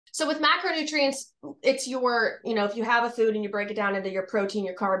So with macronutrients, it's your, if you have a food and you break it down into your protein,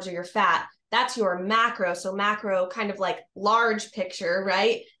 your carbs, or your fat, that's your macro. So macro kind of like large picture,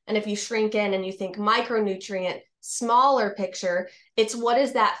 right? And if you shrink in and you think micronutrient, smaller picture, it's what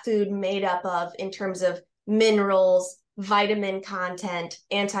is that food made up of in terms of minerals, vitamin content,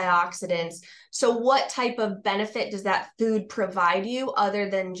 antioxidants. So what type of benefit does that food provide you other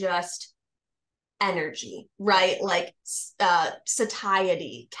than just energy, right? Like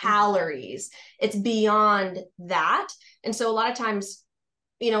satiety, calories. It's beyond that. And so a lot of times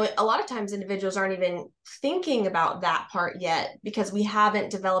individuals aren't even thinking about that part yet because we haven't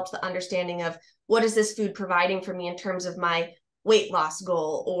developed the understanding of what is this food providing for me in terms of my weight loss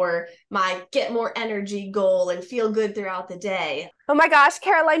goal or my get more energy goal and feel good throughout the day. Oh my gosh,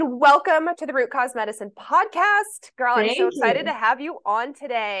 Caroline, welcome to the Root Cause Medicine podcast. Girl, I'm so excited to have you on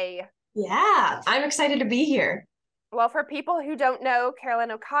today. Yeah, I'm excited to be here. Well, for people who don't know,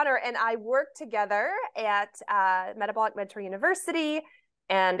 Caroline O'Connor and I work together at Metabolic Mentor University,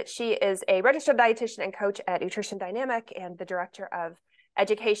 and she is a registered dietitian and coach at Nutrition Dynamic and the director of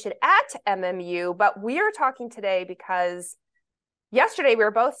education at MMU. But we are talking today because yesterday we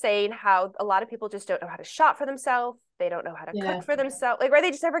were both saying how a lot of people just don't know how to shop for themselves. They don't know how to cook for themselves. Like, right?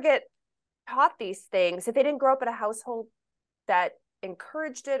 They just never get taught these things. If they didn't grow up in a household that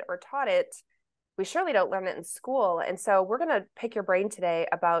encouraged it or taught it, we surely don't learn it in school. And so we're going to pick your brain today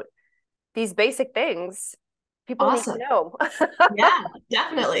about these basic things people need to know. Yeah,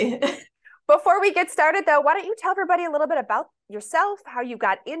 definitely. Before we get started, though, why don't you tell everybody a little bit about yourself, how you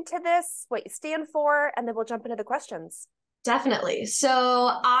got into this, what you stand for, and then we'll jump into the questions. Definitely. So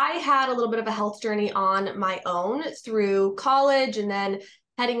I had a little bit of a health journey on my own through college and then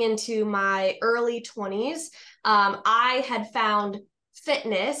heading into my early 20s. I had found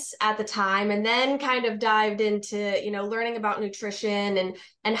fitness at the time and then kind of dived into, learning about nutrition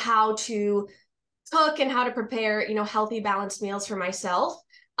and how to cook and how to prepare, healthy, balanced meals for myself.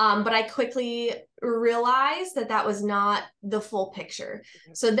 But I quickly realized that was not the full picture.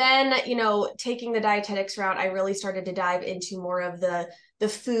 So then, taking the dietetics route, I really started to dive into more of the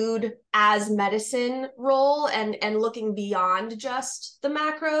food as medicine role and looking beyond just the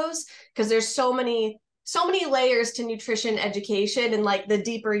macros, because there's so many layers to nutrition education. And like the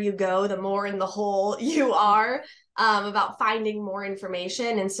deeper you go, the more in the hole you are about finding more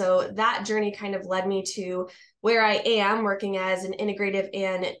information. And so that journey kind of led me to where I am working as an integrative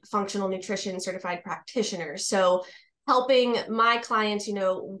and functional nutrition certified practitioner. So helping my clients,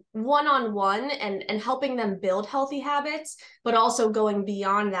 one-on-one and helping them build healthy habits, but also going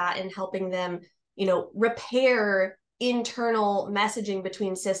beyond that and helping them, repair internal messaging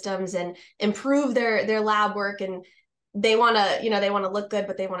between systems and improve their lab work. And they want to look good,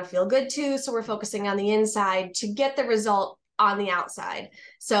 but they want to feel good too. So we're focusing on the inside to get the result on the outside.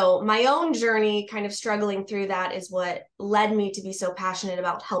 So my own journey, kind of struggling through that, is what led me to be so passionate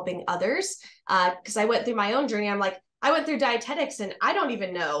about helping others. Because I went through my own journey. I'm like, I went through dietetics and I don't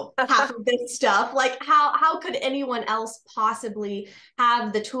even know half of this stuff. Like how could anyone else possibly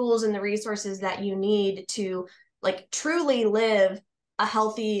have the tools and the resources that you need to like truly live a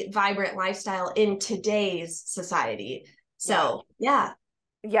healthy, vibrant lifestyle in today's society? So yeah.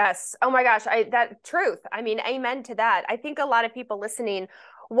 Yes. Oh my gosh. That truth. I mean, amen to that. I think a lot of people listening,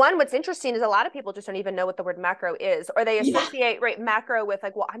 what's interesting is a lot of people just don't even know what the word macro is, or they associate macro with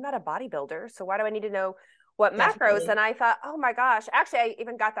like, well, I'm not a bodybuilder, so why do I need to know what macros? And I thought, oh my gosh, actually, I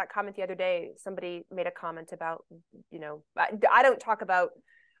even got that comment the other day. Somebody made a comment about, I don't talk about,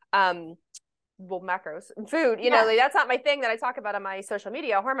 macros and food, like, that's not my thing that I talk about on my social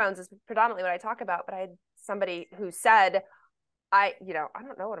media. Hormones is predominantly what I talk about, but I had somebody who said, I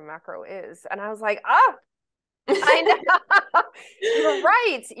don't know what a macro is. And I was like, oh, I know. You're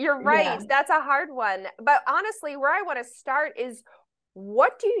right. Yeah. That's a hard one. But honestly, where I want to start is,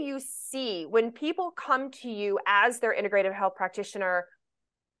 what do you see when people come to you as their integrative health practitioner?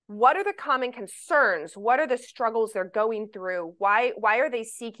 What are the common concerns? What are the struggles they're going through? Why are they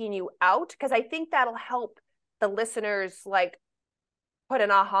seeking you out? Because I think that'll help the listeners like put an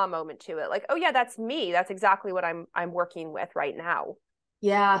aha moment to it. Like, oh yeah, that's me. That's exactly what I'm working with right now.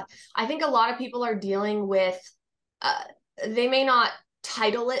 Yeah. I think a lot of people are dealing with, they may not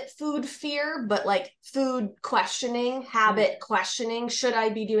title it food fear, but like food questioning, habit questioning. Should I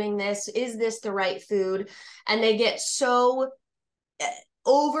be doing this? Is this the right food? And they get so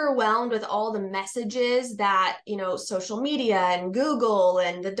overwhelmed with all the messages that, social media and Google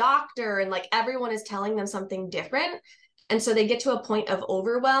and the doctor and like everyone is telling them something different. And so they get to a point of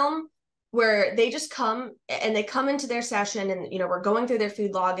overwhelm where they just come into their session and, we're going through their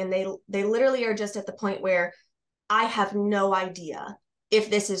food log and they literally are just at the point where I have no idea. if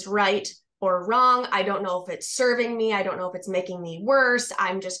this is right or wrong. I don't know if it's serving me. I don't know if it's making me worse.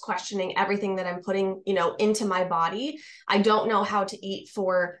 I'm just questioning everything that I'm putting, into my body. I don't know how to eat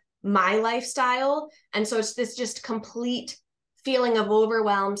for my lifestyle. And so it's this just complete feeling of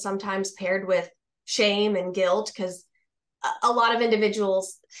overwhelm, sometimes paired with shame and guilt, because a lot of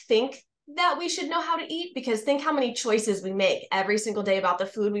individuals think that we should know how to eat, because think how many choices we make every single day about the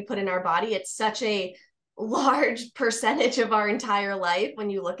food we put in our body. It's such a large percentage of our entire life when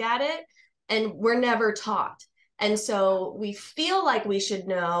you look at it, and we're never taught. And so we feel like we should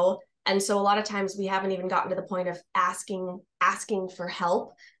know. And so a lot of times we haven't even gotten to the point of asking for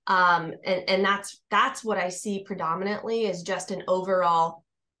help. And that's what I see predominantly, is just an overall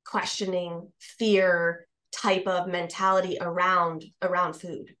questioning, fear type of mentality around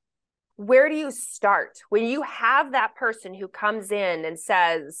food. Where do you start when you have that person who comes in and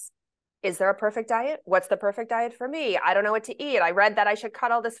says, is there a perfect diet? What's the perfect diet for me? I don't know what to eat. I read that I should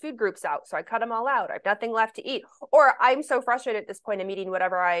cut all these food groups out, so I cut them all out. I have nothing left to eat. Or I'm so frustrated at this point, I'm eating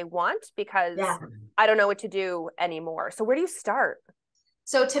whatever I want because I don't know what to do anymore. So where do you start?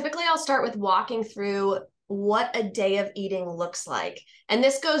 So typically I'll start with walking through what a day of eating looks like. And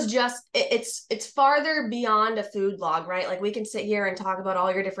this goes it's farther beyond a food log, right? Like we can sit here and talk about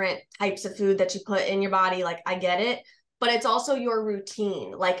all your different types of food that you put in your body. Like I get it, but it's also your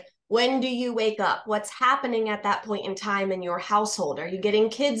routine. Like, when do you wake up? What's happening at that point in time in your household? Are you getting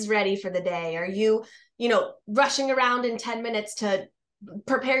kids ready for the day? Are you, rushing around in 10 minutes to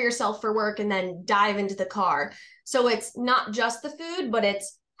prepare yourself for work and then dive into the car? So it's not just the food, but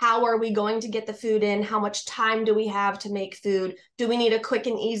it's how are we going to get the food in? How much time do we have to make food? Do we need a quick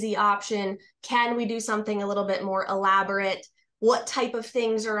and easy option? Can we do something a little bit more elaborate? What type of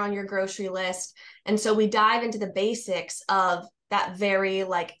things are on your grocery list? And so we dive into the basics of that very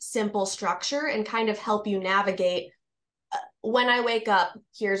simple structure and kind of help you navigate. When I wake up,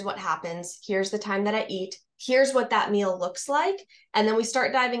 here's what happens. Here's the time that I eat. Here's what that meal looks like. And then we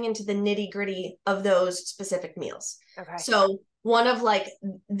start diving into the nitty gritty of those specific meals. Okay. So one of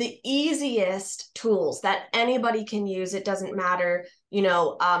the easiest tools that anybody can use, it doesn't matter,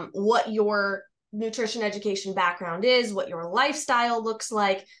 what your nutrition education background is, what your lifestyle looks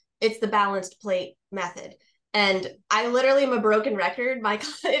like, it's the balanced plate method. And I literally am a broken record.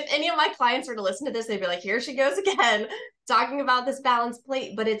 If any of my clients were to listen to this, they'd be like, here she goes again, talking about this balanced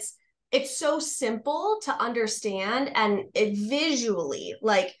plate. But it's so simple to understand. And it visually,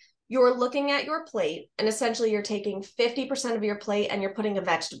 you're looking at your plate and essentially you're taking 50% of your plate and you're putting a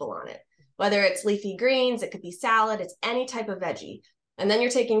vegetable on it, whether it's leafy greens, it could be salad, it's any type of veggie. And then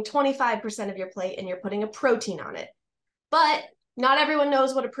you're taking 25% of your plate and you're putting a protein on it. But not everyone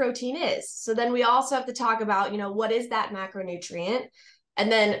knows what a protein is. So then we also have to talk about, what is that macronutrient? And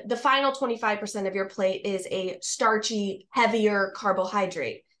then the final 25% of your plate is a starchy, heavier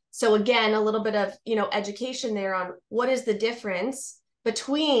carbohydrate. So again, a little bit of, education there on what is the difference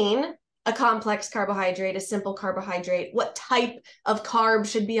between a complex carbohydrate, a simple carbohydrate, what type of carb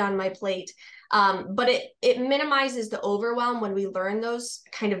should be on my plate. But it minimizes the overwhelm when we learn those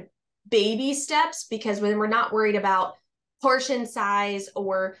kind of baby steps, because when we're not worried about portion size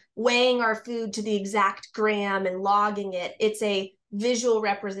or weighing our food to the exact gram and logging it, it's a visual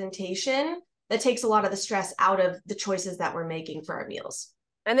representation that takes a lot of the stress out of the choices that we're making for our meals.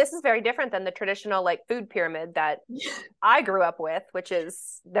 And this is very different than the traditional food pyramid that I grew up with, which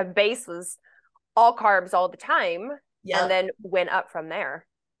is the base was all carbs all the time. Yep. And then went up from there.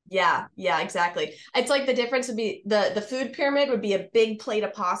 Yeah, exactly. It's like the difference would be the food pyramid would be a big plate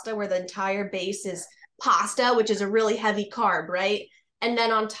of pasta where the entire base is pasta, which is a really heavy carb, right? And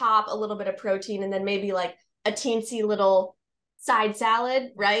then on top, a little bit of protein, and then maybe a teensy little side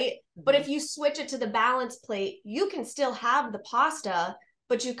salad, right? Mm-hmm. But if you switch it to the balanced plate, you can still have the pasta,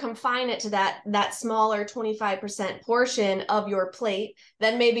 but you confine it to that smaller 25% portion of your plate.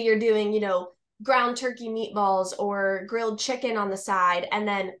 Then maybe you're doing, ground turkey meatballs or grilled chicken on the side, and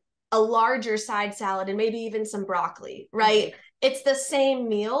then a larger side salad and maybe even some broccoli, right? Mm-hmm. It's the same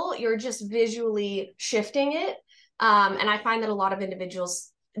meal, you're just visually shifting it. And I find that a lot of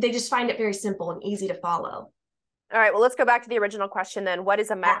individuals, they just find it very simple and easy to follow. All right, well, let's go back to the original question then. What is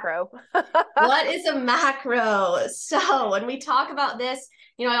a macro? What is a macro? So when we talk about this,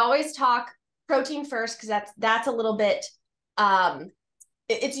 I always talk protein first, because that's a little bit,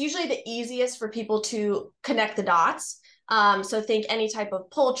 it's usually the easiest for people to connect the dots. So think any type of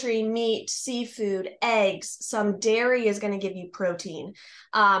poultry, meat, seafood, eggs, some dairy is going to give you protein.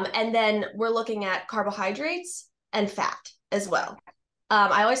 And then we're looking at carbohydrates and fat as well.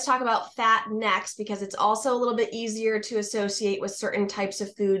 I always talk about fat next because it's also a little bit easier to associate with certain types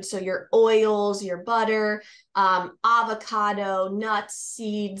of food. So your oils, your butter, avocado, nuts,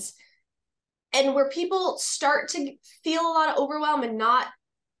 seeds, and where people start to feel a lot of overwhelm and not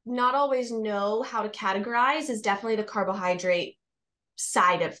always know how to categorize is definitely the carbohydrate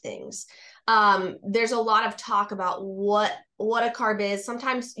side of things. There's a lot of talk about what a carb is.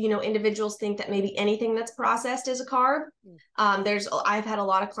 Sometimes, individuals think that maybe anything that's processed is a carb. I've had a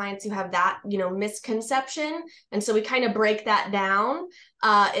lot of clients who have that, misconception. And so we kind of break that down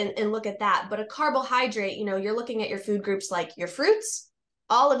and look at that. But a carbohydrate, you're looking at your food groups like your fruits,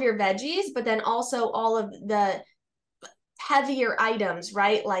 all of your veggies, but then also all of the heavier items,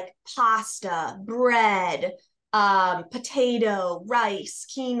 right? Like pasta, bread, potato, rice,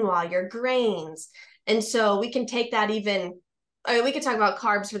 quinoa, your grains. And so we can take that we could talk about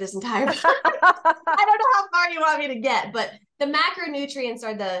carbs for this entire I don't know how far you want me to get, but the macronutrients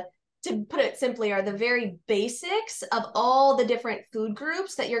to put it simply, are the very basics of all the different food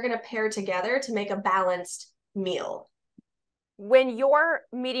groups that you're going to pair together to make a balanced meal. When you're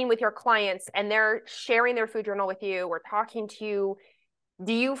meeting with your clients and they're sharing their food journal with you or talking to you,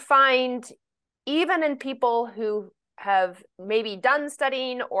 do you find, even in people who have maybe done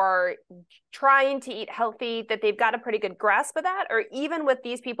studying or trying to eat healthy, that they've got a pretty good grasp of that? Or even with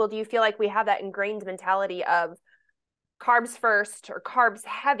these people, do you feel like we have that ingrained mentality of carbs first or carbs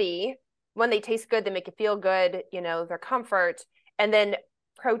heavy? When they taste good, they make you feel good, their comfort, and then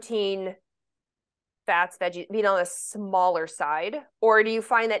protein, fats, veggies, on a smaller side? Or do you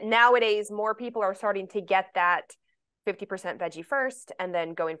find that nowadays more people are starting to get that 50% veggie first and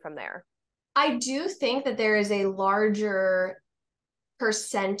then going from there? I do think that there is a larger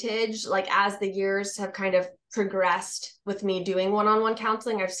percentage, like as the years have kind of progressed with me doing one-on-one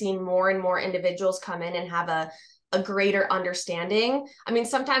counseling, I've seen more and more individuals come in and have a greater understanding. I mean,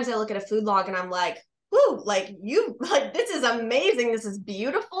 sometimes I look at a food log and I'm like, whoo, this is amazing. This is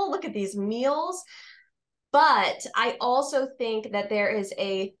beautiful. Look at these meals. But I also think that there is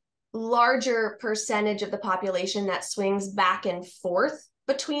a larger percentage of the population that swings back and forth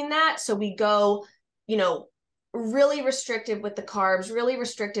between that. So we go, really restrictive with the carbs, really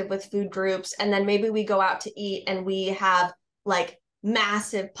restrictive with food groups. And then maybe we go out to eat and we have like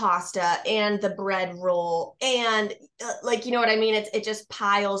massive pasta and the bread roll and you know what I mean? It just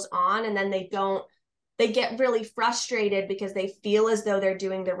piles on, and then they get really frustrated because they feel as though they're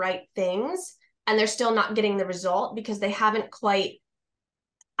doing the right things and they're still not getting the result because they haven't quite.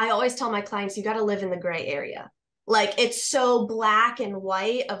 I always tell my clients, you got to live in the gray area. Like, it's so black and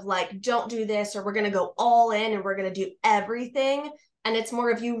white of like, don't do this, or we're going to go all in and we're going to do everything. And it's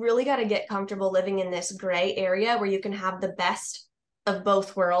more of, you really got to get comfortable living in this gray area where you can have the best of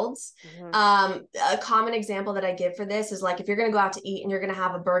both worlds. Mm-hmm. A common example that I give for this is like, if you're going to go out to eat and you're going to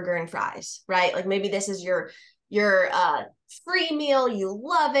have a burger and fries, right? Like maybe this is your free meal. You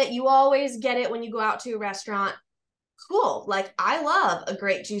love it. You always get it when you go out to a restaurant. Cool. Like, I love a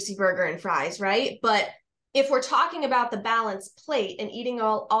great juicy burger and fries, right? But if we're talking about the balanced plate and eating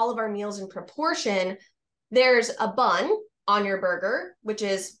all of our meals in proportion, there's a bun on your burger, which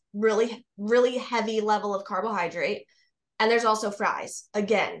is really, really heavy level of carbohydrate. And there's also fries,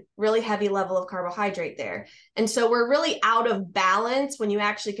 again, really heavy level of carbohydrate there. And so we're really out of balance when you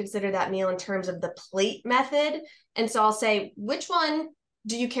actually consider that meal in terms of the plate method. And so I'll say, which one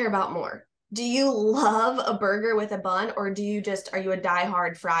do you care about more? Do you love a burger with a bun, or are you a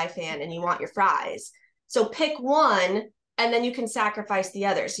diehard fry fan and you want your fries? So pick one, and then you can sacrifice the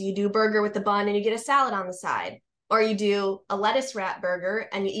other. So you do burger with the bun and you get a salad on the side, or you do a lettuce wrap burger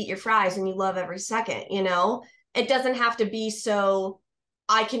and you eat your fries and you love every second. It doesn't have to be so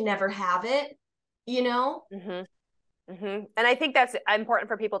I can never have it, Mm-hmm. Mm-hmm. And I think that's important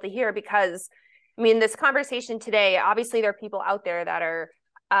for people to hear, because this conversation today, obviously there are people out there that are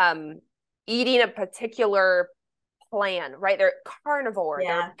eating a particular plan, right? They're carnivore,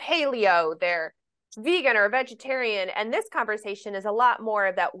 they're paleo, they're vegan or vegetarian. And this conversation is a lot more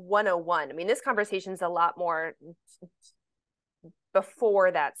of that 101. This conversation is a lot more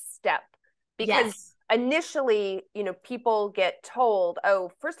before that step, because initially, people get told,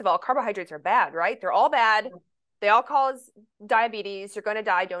 oh, first of all, carbohydrates are bad, right? They're all bad. They all cause diabetes. You're going to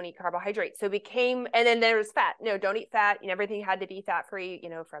die. Don't eat carbohydrates. So and then there's fat. No, don't eat fat. Everything had to be fat-free,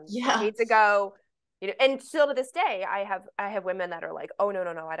 from decades ago. And still to this day, I have women that are like, oh, no,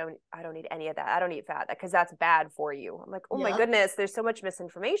 I don't eat any of that. I don't eat fat because that's bad for you. I'm like, oh my goodness, there's so much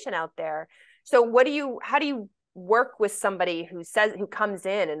misinformation out there. So how do you work with somebody who comes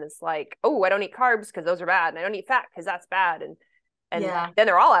in and is like, oh, I don't eat carbs because those are bad, and I don't eat fat because that's bad, and then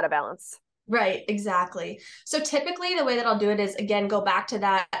they're all out of balance? Right, exactly. So typically the way that I'll do it is, again, go back to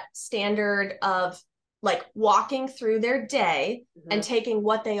that standard of like walking through their day and taking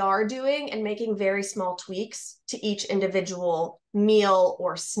what they are doing and making very small tweaks to each individual meal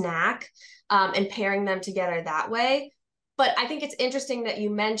or snack, and pairing them together that way. But I think it's interesting that you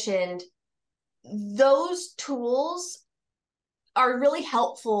mentioned those tools are really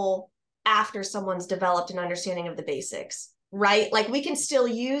helpful after someone's developed an understanding of the basics, right? Like we can still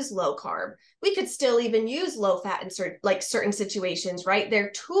use low carb. We could still even use low fat in certain situations, right?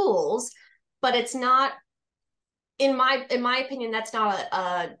 They're tools, but it's not, in my opinion, that's not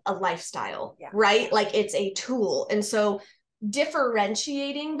a lifestyle, right? Like it's a tool. And so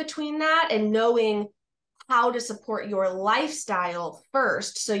differentiating between that and knowing how to support your lifestyle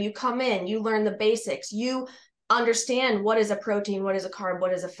first. So you come in, you learn the basics, you understand what is a protein, what is a carb,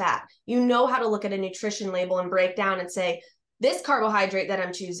 what is a fat. You know how to look at a nutrition label and break down and say, this carbohydrate that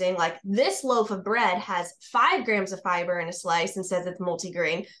I'm choosing, like this loaf of bread has 5 grams of fiber in a slice and says it's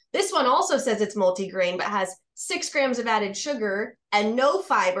multigrain. This one also says it's multigrain, but has 6 grams of added sugar and no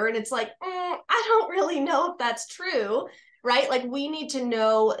fiber. And it's like, I don't really know if that's true, right? Like we need to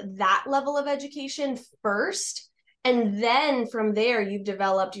know that level of education first. And then from there, you've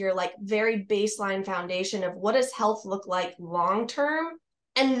developed your like very baseline foundation of what does health look like long-term.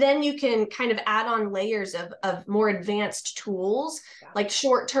 And then you can kind of add on layers of more advanced tools, like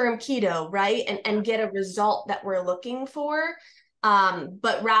short-term keto, right? And get a result that we're looking for.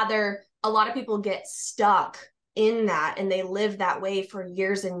 But rather, a lot of people get stuck in that and they live that way for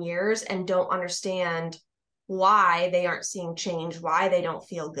years and years and don't understand why they aren't seeing change, why they don't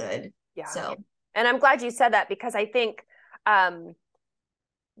feel good. Yeah. So, and I'm glad you said that, because I think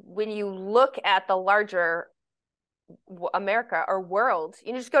when you look at the larger America or world,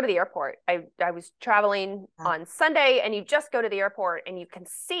 you just go to the airport. I was traveling on Sunday, and you just go to the airport and you can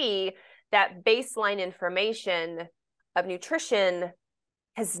see that baseline information of nutrition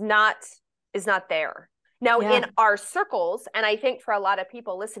is not there. Now, in our circles, and I think for a lot of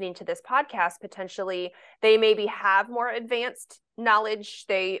people listening to this podcast, potentially they maybe have more advanced knowledge.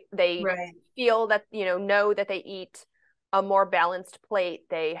 They feel that, know that they eat a more balanced plate.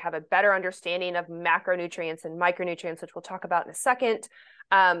 They have a better understanding of macronutrients and micronutrients, which we'll talk about in a second.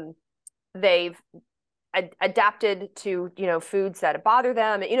 They've adapted to, foods that bother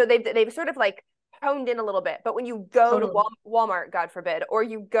them. They've sort of like honed in a little bit. But when you go to Walmart, God forbid, or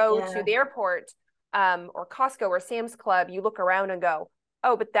you go to the airport, or Costco or Sam's Club, you look around and go,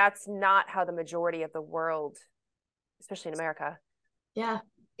 oh, but that's not how the majority of the world, especially in America,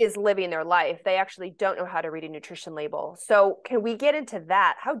 is living their life. They actually don't know how to read a nutrition label. So can we get into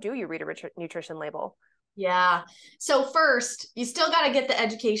that? How do you read a nutrition label? Yeah. So first, you still got to get the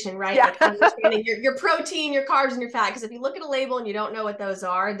education, right? Like understanding your protein, your carbs, and your fat. Because if you look at a label and you don't know what those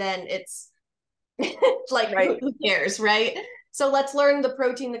are, then it's like, who cares, right? So let's learn the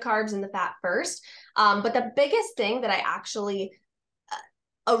protein, the carbs, and the fat first. But the biggest thing that I actually,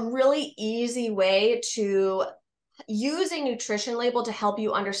 a really easy way to use a nutrition label to help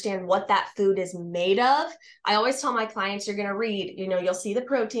you understand what that food is made of. I always tell my clients, you're going to read, you'll see the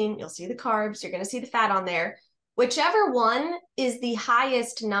protein, you'll see the carbs, you're going to see the fat on there. Whichever one is the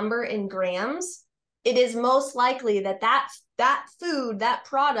highest number in grams, it is most likely that food, that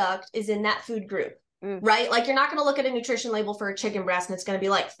product is in that food group. Right? Like you're not going to look at a nutrition label for a chicken breast and it's going to be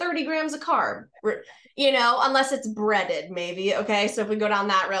like 30 grams of carb, unless it's breaded maybe. Okay. So if we go down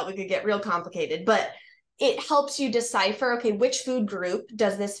that route, we could get real complicated, but it helps you decipher, okay, which food group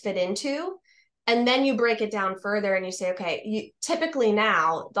does this fit into? And then you break it down further and you say, okay, typically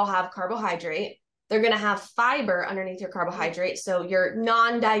now they'll have carbohydrate. They're going to have fiber underneath your carbohydrate. So your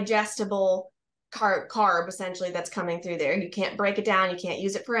non-digestible carb essentially that's coming through there. You can't break it down. You can't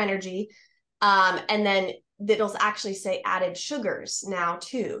use it for energy. And then it'll actually say added sugars now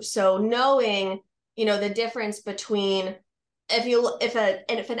too. So knowing, the difference between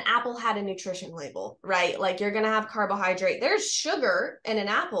if an apple had a nutrition label, right? Like you're going to have carbohydrate. There's sugar in an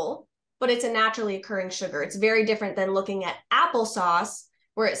apple, but it's a naturally occurring sugar. It's very different than looking at applesauce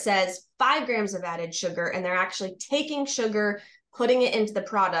where it says 5 grams of added sugar, and they're actually taking sugar, putting it into the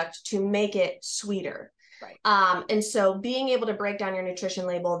product to make it sweeter. Right. And so being able to break down your nutrition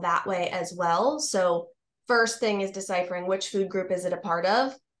label that way as well. So first thing is deciphering which food group is it a part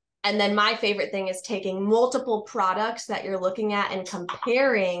of. And then my favorite thing is taking multiple products that you're looking at and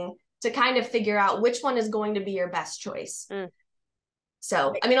comparing to kind of figure out which one is going to be your best choice.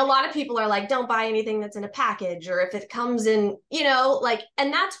 So, I mean, a lot of people are like, don't buy anything that's in a package, or if it comes in,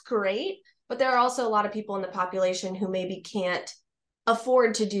 and that's great. But there are also a lot of people in the population who maybe can't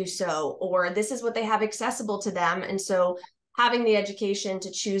afford to do so, or this is what they have accessible to them. And so having the education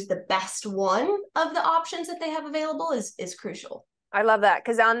to choose the best one of the options that they have available is crucial. I love that,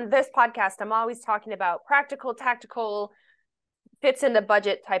 because on this podcast, I'm always talking about practical, tactical, fits in the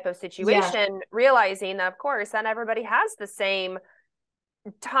budget type of situation, realizing, of course, not everybody has the same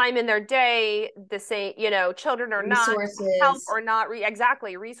time in their day, the same, children or not, help or not,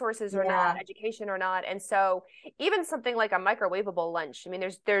 exactly, resources or not, education or not. And so even something like a microwavable lunch, I mean,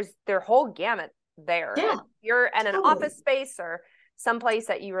 there's their whole gamut there. Yeah, if you're in an office space or someplace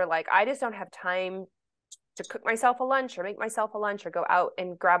that you were like, I just don't have time to cook myself a lunch or make myself a lunch or go out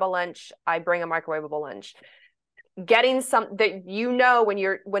and grab a lunch, I bring a microwavable lunch. Getting some that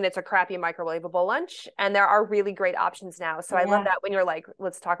when it's a crappy microwavable lunch, and there are really great options now. So I love that when you're like,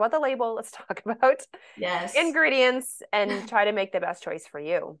 let's talk about the label, let's talk about ingredients, and try to make the best choice for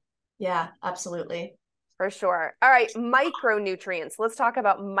you. Yeah, absolutely. For sure. All right, micronutrients. Let's talk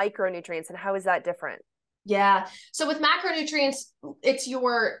about micronutrients and how is that different? Yeah. So with macronutrients, it's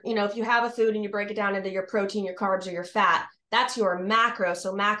your, if you have a food and you break it down into your protein, your carbs, or your fat, that's your macro.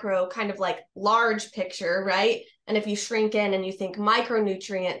 So macro, kind of like large picture, right? And if you shrink in and you think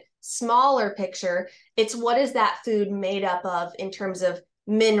micronutrient, smaller picture, it's what is that food made up of in terms of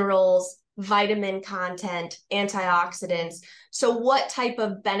minerals, vitamin content, antioxidants. So what type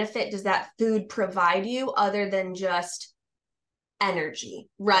of benefit does that food provide you other than just energy,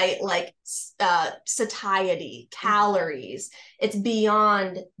 right? Like satiety, calories. It's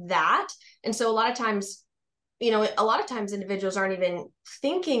beyond that. And so a lot of times individuals aren't even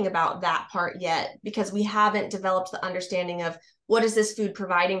thinking about that part yet because we haven't developed the understanding of what is this food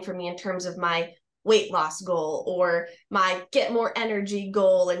providing for me in terms of my weight loss goal or my get more energy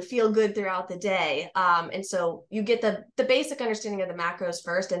goal and feel good throughout the day. And so you get the basic understanding of the macros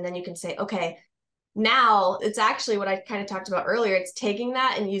first, and then you can say, okay, now it's actually what I kind of talked about earlier. It's taking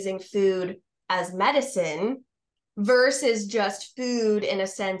that and using food as medicine versus just food in a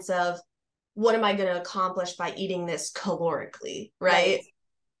sense of, what am I going to accomplish by eating this calorically, right?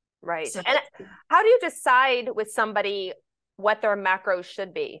 Right. So, and how do you decide with somebody what their macros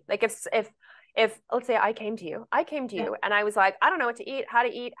should be? Like if let's say I came to you and I was like, I don't know what to eat,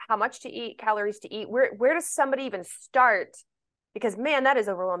 how much to eat, calories to eat. Where does somebody even start? Because man, that is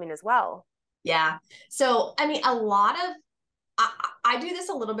overwhelming as well. Yeah. So, I mean, I do this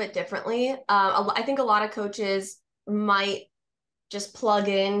a little bit differently. I think a lot of coaches might just plug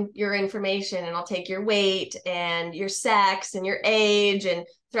in your information and I'll take your weight and your sex and your age and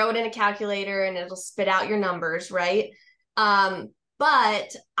throw it in a calculator and it'll spit out your numbers, right?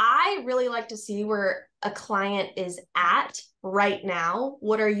 But I really like to see where a client is at right now.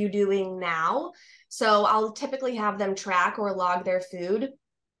 What are you doing now? So I'll typically have them track or log their food,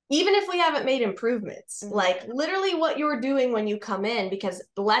 even if we haven't made improvements, like literally what you're doing when you come in, because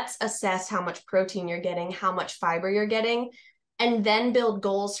let's assess how much protein you're getting, how much fiber you're getting, and then build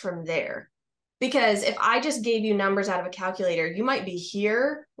goals from there. Because if I just gave you numbers out of a calculator, you might be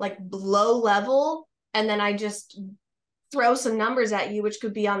here, like low level, and then I just throw some numbers at you, which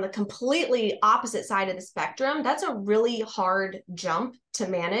could be on the completely opposite side of the spectrum. That's a really hard jump to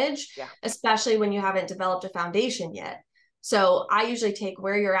manage, especially when you haven't developed a foundation yet. So I usually take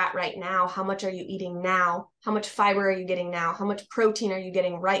where you're at right now. How much are you eating now? How much fiber are you getting now? How much protein are you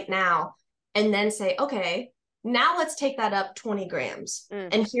getting right now? And then say, okay, now let's take that up 20 grams.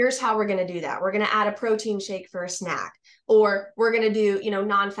 And here's how we're going to do that. We're going to add a protein shake for a snack, or we're going to do,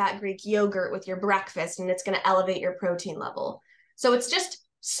 non-fat Greek yogurt with your breakfast, and it's going to elevate your protein level. So it's just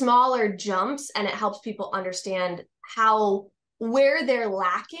smaller jumps, and it helps people understand where they're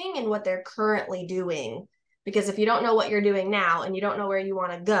lacking and what they're currently doing. Because if you don't know what you're doing now and you don't know where you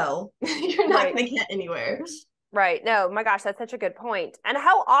want to go, you're not going to get anywhere. Right. No, my gosh, that's such a good point. And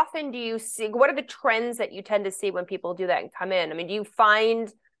how often do you see, what are the trends that you tend to see when people do that and come in? I mean, do you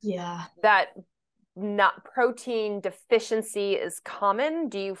find that not protein deficiency is common?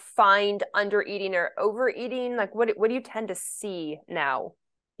 Do you find under eating or overeating? Like what do you tend to see now?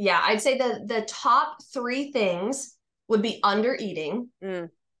 Yeah, I'd say the top 3 things would be under eating,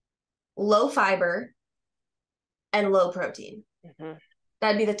 low fiber, and low protein.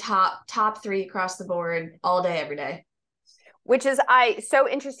 That'd be the top 3 across the board, all day, every day. Which is so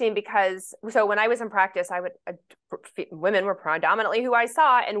interesting because when I was in practice, women were predominantly who I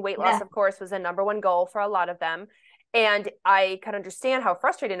saw, and weight loss, of course, was the number one goal for a lot of them. And I could understand how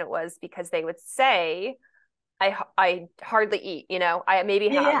frustrating it was because they would say, I hardly eat, I maybe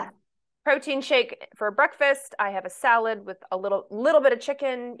have protein shake for breakfast. I have a salad with a little bit of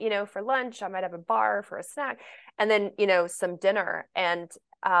chicken, for lunch. I might have a bar for a snack, and then, some dinner. And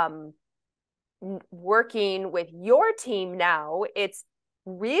working with your team now, it's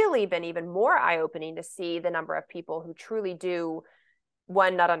really been even more eye-opening to see the number of people who truly do,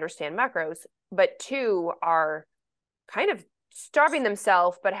 one, not understand macros, but two, are kind of starving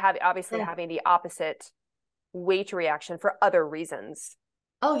themselves, but having the opposite weight reaction for other reasons.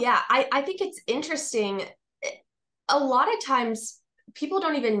 Oh yeah, I think it's interesting. A lot of times people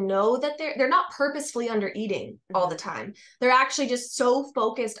don't even know that they're not purposefully under eating all the time. They're actually just so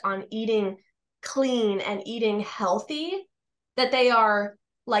focused on eating clean and eating healthy that they are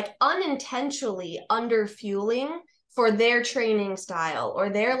like unintentionally under fueling for their training style or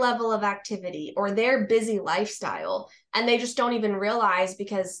their level of activity or their busy lifestyle. And they just don't even realize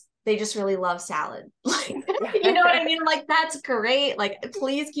because they just really love salad. Like, you know what I mean? Like, that's great. Like,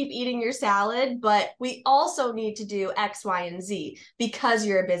 please keep eating your salad, but we also need to do X, Y, and Z because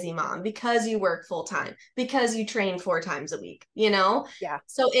you're a busy mom, because you work full time, because you train 4 times a week, you know? Yeah.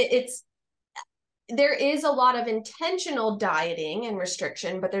 So there is a lot of intentional dieting and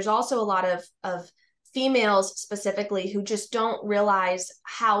restriction, but there's also a lot of females specifically who just don't realize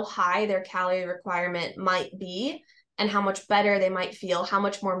how high their calorie requirement might be and how much better they might feel, how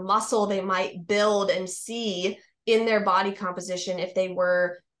much more muscle they might build and see in their body composition if they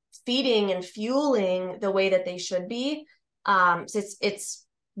were feeding and fueling the way that they should be. So it's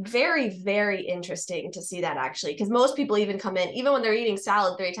very, very interesting to see that actually, because most people even come in, even when they're eating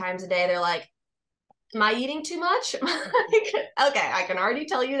salad 3 times a day, they're like, am I eating too much? Like, okay, I can already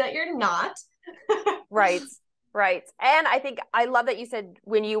tell you that you're not. Right. Right. And I think I love that you said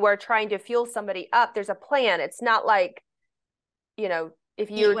when you were trying to fuel somebody up, there's a plan. It's not like,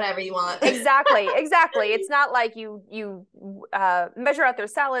 if you eat whatever you want. Exactly. It's not like you measure out their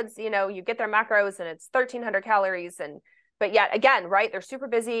salads, you get their macros and it's 1,300 calories. But yet again, right, they're super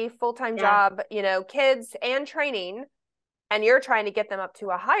busy, full-time job, kids and training, and you're trying to get them up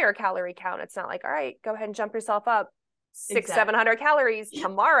to a higher calorie count. It's not like, all right, go ahead and jump yourself up 600-700 calories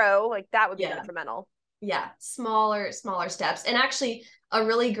tomorrow. Like that would be detrimental. Yeah, smaller steps. And actually a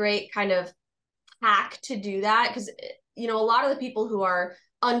really great kind of hack to do that, because a lot of the people who are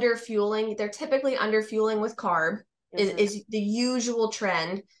under fueling, they're typically under fueling with carb is the usual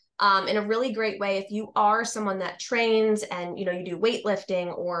trend. In a really great way, if you are someone that trains and you do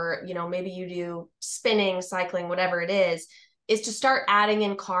weightlifting or maybe you do spinning, cycling, whatever it is to start adding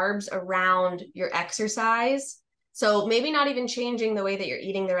in carbs around your exercise. So maybe not even changing the way that you're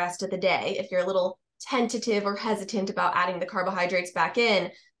eating the rest of the day. If you're a little tentative or hesitant about adding the carbohydrates back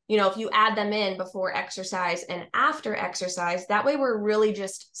in, if you add them in before exercise and after exercise, that way we're really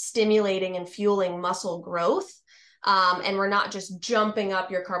just stimulating and fueling muscle growth. And we're not just jumping up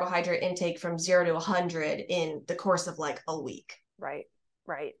your carbohydrate intake from 0 to 100 in the course of like a week. Right.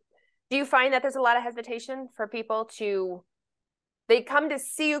 Do you find that there's a lot of hesitation for people they come to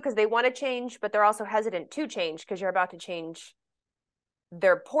see you because they want to change, but they're also hesitant to change because you're about to change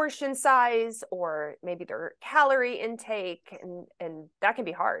their portion size or maybe their calorie intake, and that can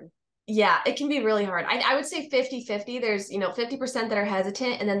be hard. Yeah, it can be really hard. I would say 50-50. There's 50% that are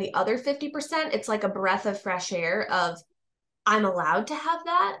hesitant, and then the other 50%, it's like a breath of fresh air of, I'm allowed to have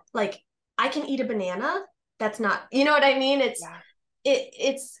that. Like, I can eat a banana. That's not, you know what I mean?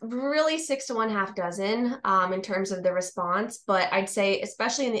 It's really 6 to 1/2 dozen in terms of the response. But I'd say,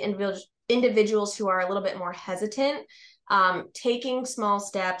 especially in the individuals who are a little bit more hesitant, taking small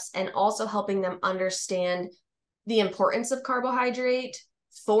steps and also helping them understand the importance of carbohydrate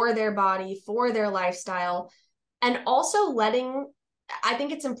for their body, for their lifestyle, and also I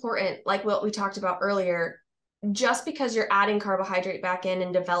think it's important, like what we talked about earlier, just because you're adding carbohydrate back in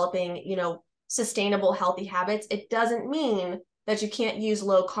and developing, sustainable, healthy habits, it doesn't mean that you can't use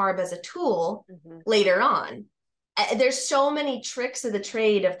low carb as a tool later on. There's so many tricks of the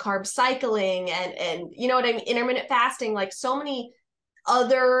trade of carb cycling and you know what I mean, intermittent fasting, like so many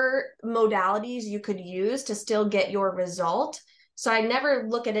other modalities you could use to still get your result. So I never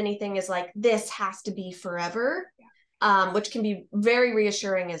look at anything as like, this has to be forever, which can be very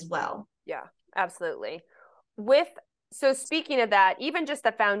reassuring as well. Yeah, absolutely. So speaking of that, even just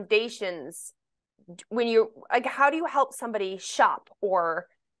the foundations, when you like, how do you help somebody shop or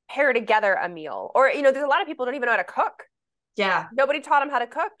pair together a meal? Or, there's a lot of people don't even know how to cook. Yeah. Nobody taught them how to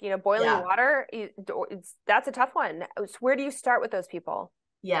cook, boiling water. That's a tough one. So where do you start with those people?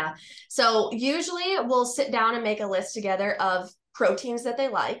 Yeah. So usually we'll sit down and make a list together of proteins that they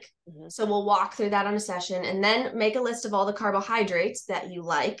like. So we'll walk through that on a session and then make a list of all the carbohydrates that you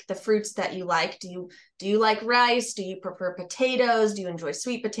like, the fruits that you like. Do you like rice? Do you prefer potatoes? Do you enjoy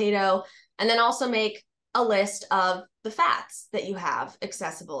sweet potato? And then also make a list of the fats that you have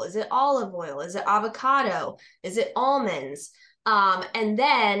accessible. Is it olive oil? Is it avocado? Is it almonds? And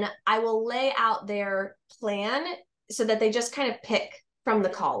then I will lay out their plan so that they just kind of pick from the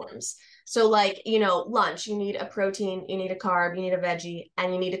columns. So like, you know, lunch, you need a protein, you need a carb, you need a veggie,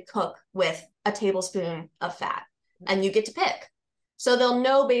 and you need to cook with a tablespoon of fat, and you get to pick. So they'll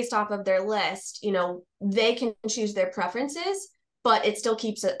know based off of their list, you know, they can choose their preferences, but it still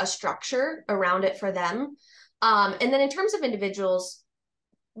keeps a structure around it for them. And then in terms of individuals,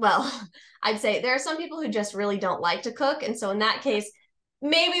 well, I'd say there are some people who just really don't like to cook. And so in that case,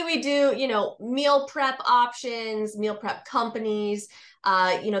 maybe we do, you know, meal prep options, meal prep companies.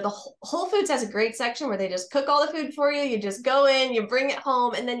 You know, the Whole Foods has a great section where they just cook all the food for you. You just go in, you bring it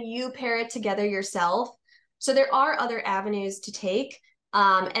home, and then you pair it together yourself. So there are other avenues to take.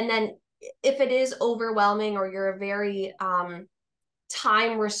 And then if it is overwhelming or you're a very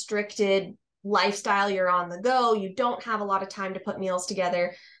time restricted lifestyle, you're on the go, you don't have a lot of time to put meals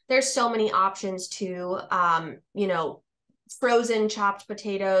together, there's so many options to, you know, frozen chopped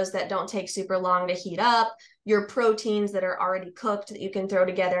potatoes that don't take super long to heat up, your proteins that are already cooked that you can throw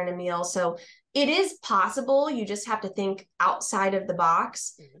together in a meal. So it is possible. You just have to think outside of the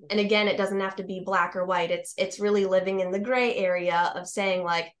box. Mm-hmm. And again, it doesn't have to be black or white. It's really living in the gray area of saying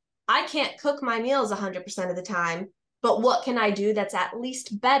like, I can't cook my meals 100% of the time, but what can I do that's at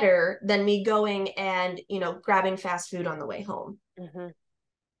least better than me going and, you know, grabbing fast food on the way home? Mm-hmm.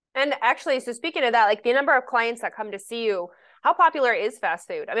 And actually, so speaking of that, like the number of clients that come to see you, how popular is fast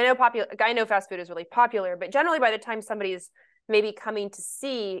food? I mean, I know fast food is really popular, but generally by the time somebody's maybe coming to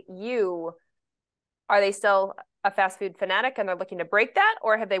see you, are they still a fast food fanatic and they're looking to break that,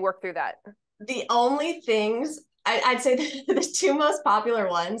 or have they worked through that? The only things I'd say the two most popular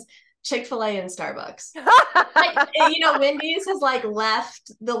ones, Chick-fil-A and Starbucks. Like, you know, Wendy's has like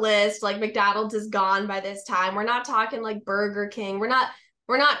left the list, like McDonald's is gone by this time. We're not talking like Burger King. We're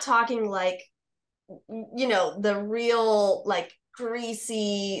not talking like, you know, the real like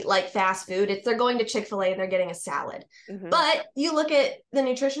greasy like fast food. They're going to Chick-fil-A and they're getting a salad. Mm-hmm. But you look at the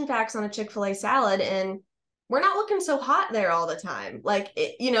nutrition facts on a Chick-fil-A salad and we're not looking so hot there all the time. Like,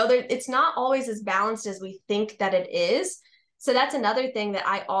 you know, it's not always as balanced as we think that it is. So that's another thing that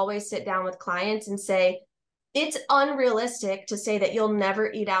I always sit down with clients and say, it's unrealistic to say that you'll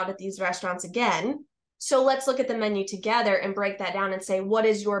never eat out at these restaurants again. So let's look at the menu together and break that down and say, what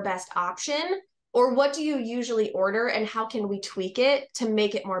is your best option? Or what do you usually order and how can we tweak it to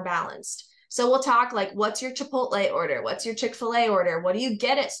make it more balanced? So we'll talk like, what's your Chipotle order? What's your Chick-fil-A order? What do you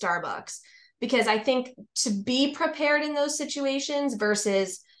get at Starbucks? Because I think to be prepared in those situations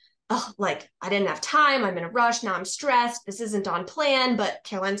versus, oh, like, I didn't have time, I'm in a rush, now I'm stressed, this isn't on plan, but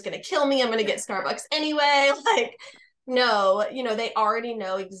Caroline's going to kill me, I'm going to get Starbucks anyway. Like, no, you know, they already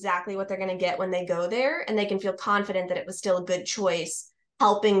know exactly what they're going to get when they go there, and they can feel confident that it was still a good choice,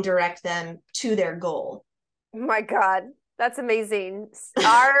 helping direct them to their goal. Oh my God, that's amazing.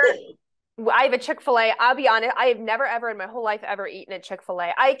 I have a Chick-fil-A. I'll be honest, I have never ever in my whole life ever eaten at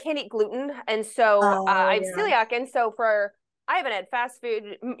Chick-fil-A. I can't eat gluten, and so I have celiac, and so I haven't had fast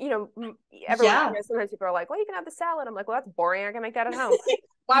food. You know, everyone. Sometimes people are like, "Well, you can have the salad." I'm like, "Well, that's boring. I can make that at home."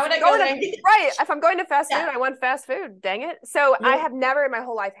 Why would I go there? Right. If I'm going to fast food, I want fast food. Dang it. So I have never in my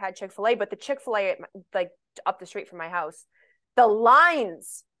whole life had Chick-fil-A, but the Chick-fil-A like up the street from my house, the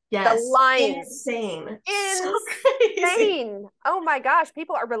lines. Yes. The lines. Insane. So crazy. Oh my gosh.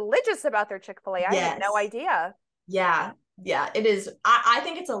 People are religious about their Chick-fil-A. I had no idea. Yeah. Yeah, it is. I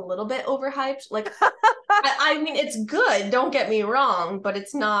think it's a little bit overhyped. Like, I mean, it's good. Don't get me wrong, but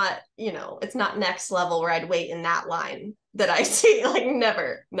it's not, you know, it's not next level where I'd wait in that line that I see. Like,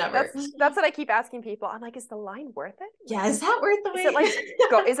 never. That's what I keep asking people. I'm like, is the line worth it? Yeah, is that worth the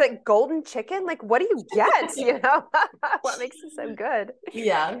wait? Is it golden chicken? Like, what do you get? You know, what makes it so good?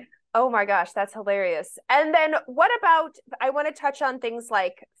 Yeah. Oh my gosh, that's hilarious. And then what about? I want to touch on things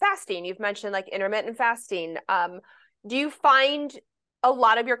like fasting. You've mentioned like intermittent fasting. Do you find a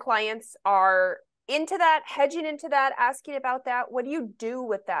lot of your clients are into that, hedging into that, asking about that? What do you do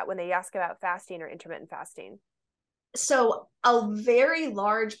with that when they ask about fasting or intermittent fasting? So a very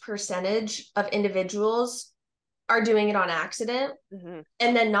large percentage of individuals are doing it on accident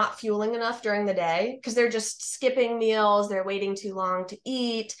and then not fueling enough during the day because they're just skipping meals, they're waiting too long to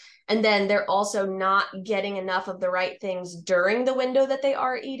eat, and then they're also not getting enough of the right things during the window that they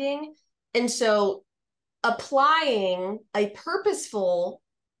are eating. And so applying a purposeful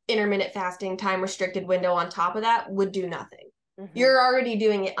intermittent fasting time restricted window on top of that would do nothing. You're already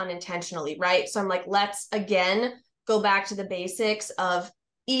doing it unintentionally, right? So I'm like, let's again go back to the basics of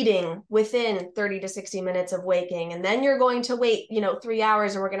eating within 30 to 60 minutes of waking. And then you're going to wait, 3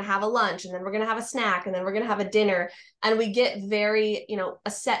 hours, and we're going to have a lunch, and then we're going to have a snack, and then we're going to have a dinner. And we get very,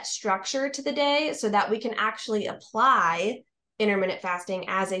 a set structure to the day so that we can actually apply intermittent fasting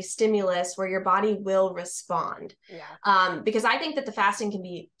as a stimulus where your body will respond. Yeah. Because I think that the fasting can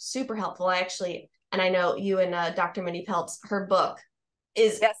be super helpful. And I know you and Dr. Mindy Peltz, her book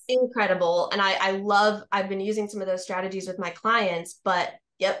is incredible. And I've been using some of those strategies with my clients, but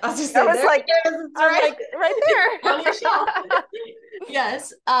yep, I was just saying, right there on your shelf.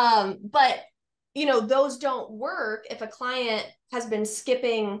 Yes. But those don't work if a client has been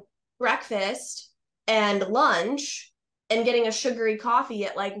skipping breakfast and lunch and getting a sugary coffee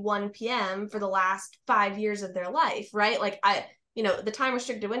at like 1 p.m. for the last 5 years of their life, right? Like the time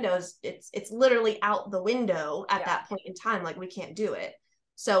restricted windows, it's literally out the window at that point in time. Like we can't do it.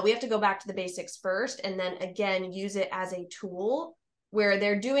 So we have to go back to the basics first, and then again, use it as a tool where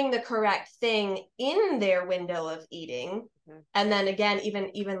they're doing the correct thing in their window of eating. Mm-hmm. And then again,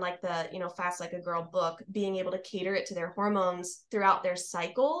 even like the, Fast Like a Girl book, being able to cater it to their hormones throughout their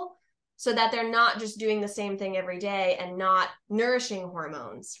cycle so that they're not just doing the same thing every day and not nourishing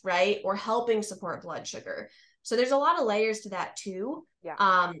hormones, right? Or helping support blood sugar. So there's a lot of layers to that too.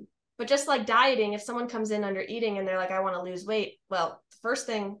 Yeah. But just like dieting, if someone comes in under eating and they're like, I want to lose weight, well, the first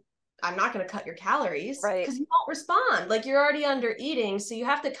thing, I'm not going to cut your calories because you won't respond. Like you're already under eating. So you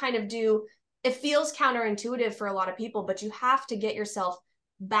have to kind of it feels counterintuitive for a lot of people, but you have to get yourself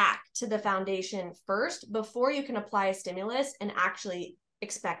back to the foundation first before you can apply a stimulus and actually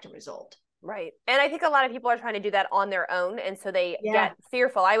expect a result. Right. And I think a lot of people are trying to do that on their own. And so they get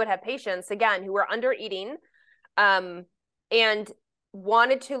fearful. I would have patients, again, who were under eating and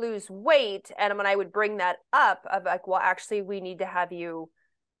wanted to lose weight. And when I would bring that up, of like, well, actually, we need to have you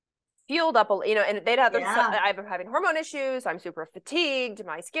fueled up, and they'd have I'm having hormone issues. I'm super fatigued.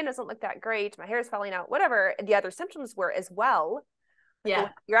 My skin doesn't look that great. My hair is falling out, whatever. And the other symptoms were as well. Like, well,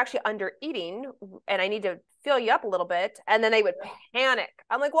 you're actually under eating and I need to fill you up a little bit. And then they would panic.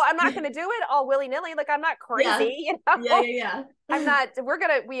 I'm like, well, I'm not going to do it all willy nilly. Like I'm not crazy. Yeah. I'm not, we're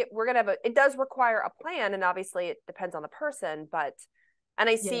going to have it does require a plan. And obviously it depends on the person, and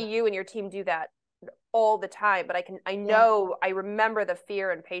I see you and your team do that all the time, but I remember the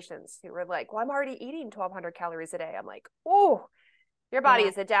fear in patients who were like, well, I'm already eating 1,200 calories a day. I'm like, oh, your body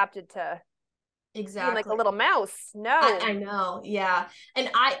is adapted to being like a little mouse. No, I know. Yeah. And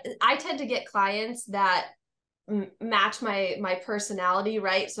I tend to get clients that match my personality,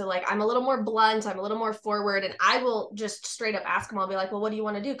 right? So like I'm a little more blunt, I'm a little more forward, and I will just straight up ask them. I'll be like, well, what do you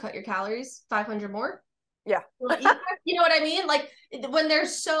want to do? Cut your calories 500 more? Yeah. You know what I mean? Like when they're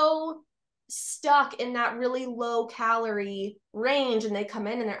so stuck in that really low calorie range and they come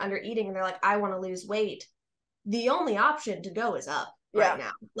in and they're under eating and they're like, I want to lose weight, the only option to go is up right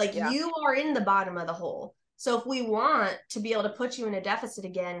now. Like you are in the bottom of the hole. So if we want to be able to put you in a deficit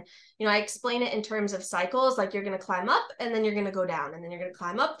again, I explain it in terms of cycles. Like you're going to climb up and then you're going to go down, and then you're going to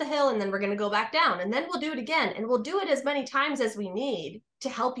climb up the hill, and then we're going to go back down, and then we'll do it again, and we'll do it as many times as we need to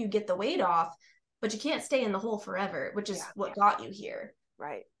help you get the weight off. But you can't stay in the hole forever, which is what got you here.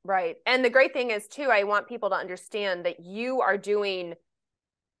 Right. And the great thing is too, I want people to understand that you are doing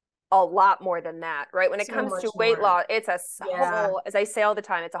a lot more than that, right? When it comes to weight loss, it's a whole, as I say all the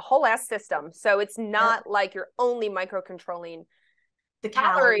time, it's a whole ass system. So it's not like you're only micro controlling the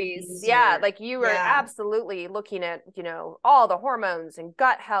calories. Like you are absolutely looking at, all the hormones and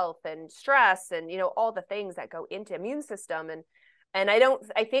gut health and stress and, all the things that go into immune system. And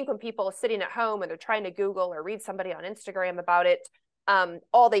I think when people are sitting at home and they're trying to Google or read somebody on Instagram about it,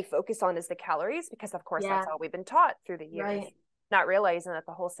 all they focus on is the calories, because of course that's all we've been taught through the years, not realizing that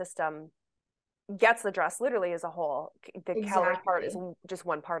the whole system gets addressed literally as a whole. The calorie part is just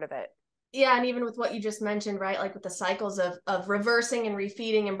one part of it. Yeah. And even with what you just mentioned, right? Like with the cycles of reversing and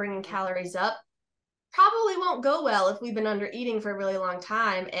refeeding and bringing calories up, probably won't go well if we've been under eating for a really long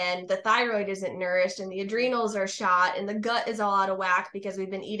time and the thyroid isn't nourished and the adrenals are shot and the gut is all out of whack because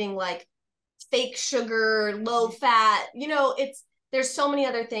we've been eating like fake sugar, low fat. There's so many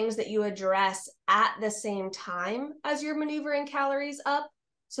other things that you address at the same time as you're maneuvering calories up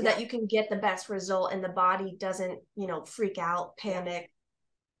so that you can get the best result and the body doesn't, freak out, panic.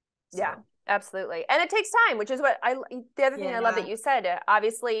 So. Yeah, absolutely. And it takes time, which is the other thing I love that you said.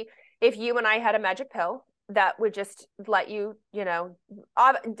 Obviously, if you and I had a magic pill that would just let you,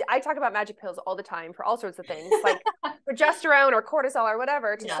 I talk about magic pills all the time for all sorts of things, like progesterone or cortisol or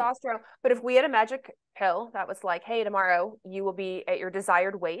whatever, testosterone. But if we had a magic pill that was like, hey, tomorrow you will be at your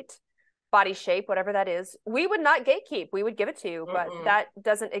desired weight, body shape, whatever that is, we would not gatekeep. We would give it to you, but that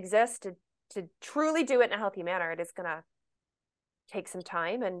doesn't exist. To truly do it in a healthy manner, it is going to take some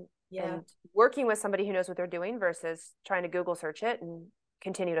time and working with somebody who knows what they're doing versus trying to Google search it and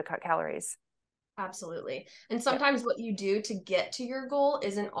continue to cut calories. Absolutely. And sometimes what you do to get to your goal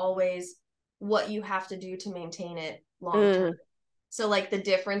isn't always what you have to do to maintain it long term. So like the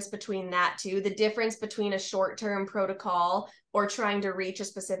difference between that two, the difference between a short-term protocol or trying to reach a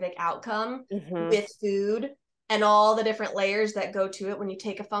specific outcome with food and all the different layers that go to it when you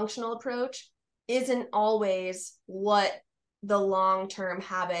take a functional approach isn't always what the long-term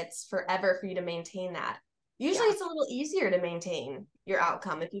habits forever for you to maintain that. Usually it's a little easier to maintain your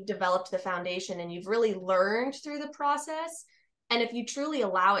outcome if you've developed the foundation and you've really learned through the process. And if you truly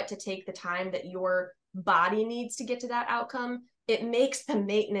allow it to take the time that your body needs to get to that outcome, it makes the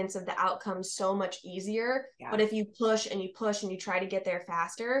maintenance of the outcome so much easier. But if you push and you push and you try to get there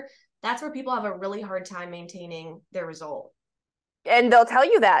faster, that's where people have a really hard time maintaining their result. And they'll tell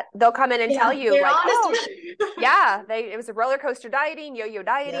you that. They'll come in and tell you like, oh, yeah, it was a roller coaster dieting, yo-yo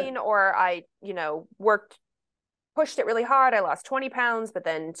dieting, or I, pushed it really hard. I lost 20 pounds, but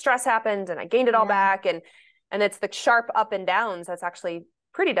then stress happened and I gained it all back. And it's the sharp up and downs that's actually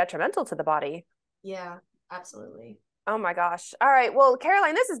pretty detrimental to the body. Yeah, absolutely. Oh my gosh. All right. Well,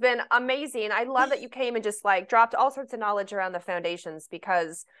 Caroline, this has been amazing. I love that you came and just like dropped all sorts of knowledge around the foundations,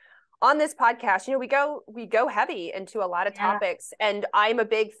 because on this podcast, we go heavy into a lot of topics, and I'm a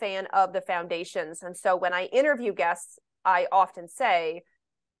big fan of the foundations. And so when I interview guests, I often say,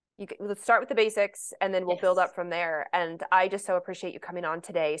 let's start with the basics and then we'll build up from there. And I just so appreciate you coming on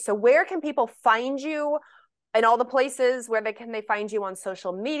today. So where can people find you, and all the places where they find you on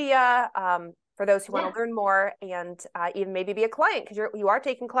social media, for those who want to learn more, and even maybe be a client, because you are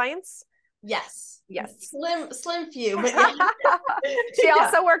taking clients? Yes. Slim few, but she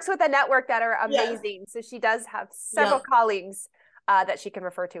also works with a network that are amazing. So she does have several colleagues that she can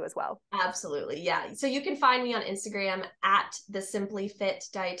refer to as well. Absolutely. Yeah. So you can find me on Instagram at the Simply Fit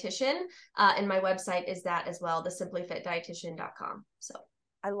Dietitian. And my website is that as well, thesimplyfitdietitian.com. So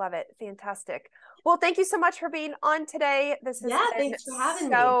I love it. Fantastic. Well, thank you so much for being on today. This has been thanks for having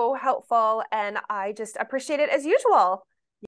me. So helpful, and I just appreciate it as usual.